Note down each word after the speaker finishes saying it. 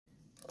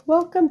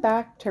Welcome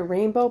back to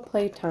Rainbow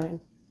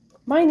Playtime.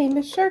 My name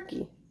is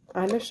Sharkey.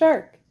 I'm a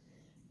shark.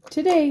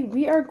 Today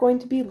we are going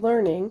to be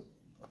learning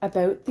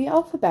about the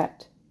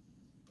alphabet.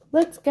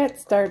 Let's get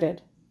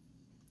started.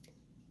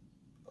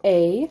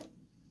 A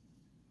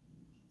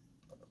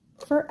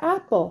for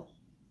apple.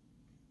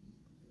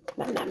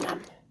 Nom, nom,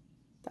 nom.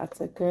 That's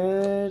a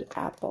good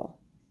apple.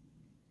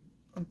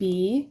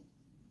 B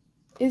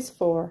is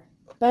for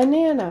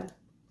banana.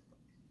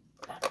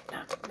 Nom,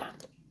 nom,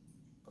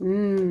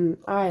 nom.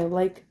 I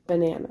like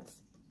bananas.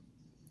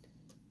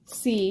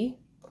 C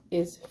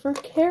is for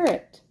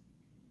carrot.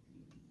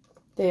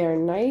 They are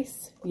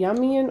nice,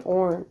 yummy, and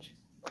orange.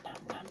 Nom,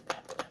 nom,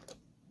 nom,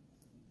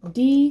 nom.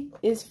 D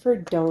is for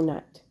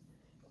donut.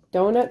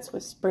 Donuts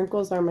with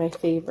sprinkles are my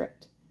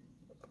favorite.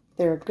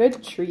 They're a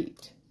good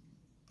treat.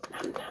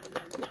 Nom, nom,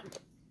 nom, nom.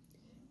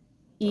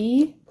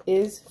 E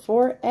is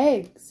for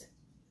eggs.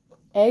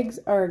 Eggs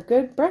are a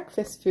good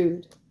breakfast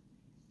food.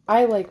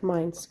 I like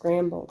mine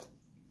scrambled.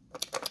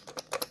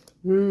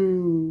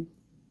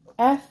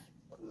 F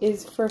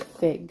is for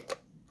fig.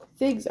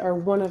 Figs are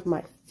one of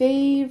my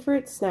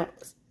favorite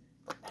snacks.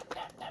 Nom,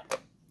 nom, nom.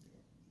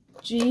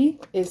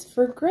 G is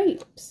for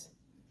grapes.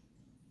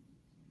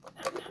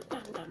 Nom, nom,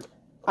 nom, nom.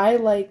 I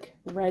like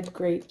red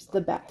grapes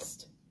the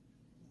best.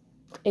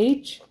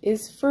 H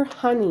is for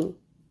honey.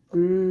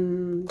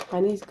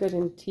 Honey's good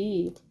in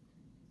tea.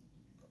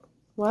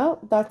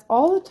 Well, that's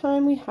all the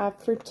time we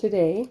have for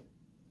today.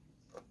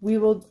 We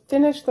will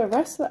finish the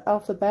rest of the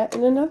alphabet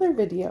in another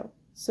video.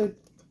 So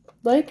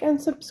like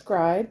and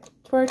subscribe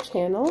to our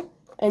channel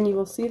and you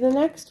will see the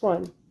next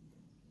one.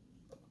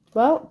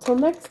 Well, till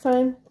next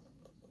time.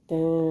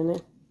 I'm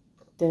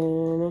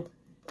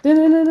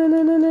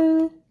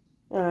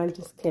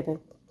just kidding.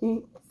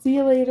 See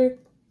you later.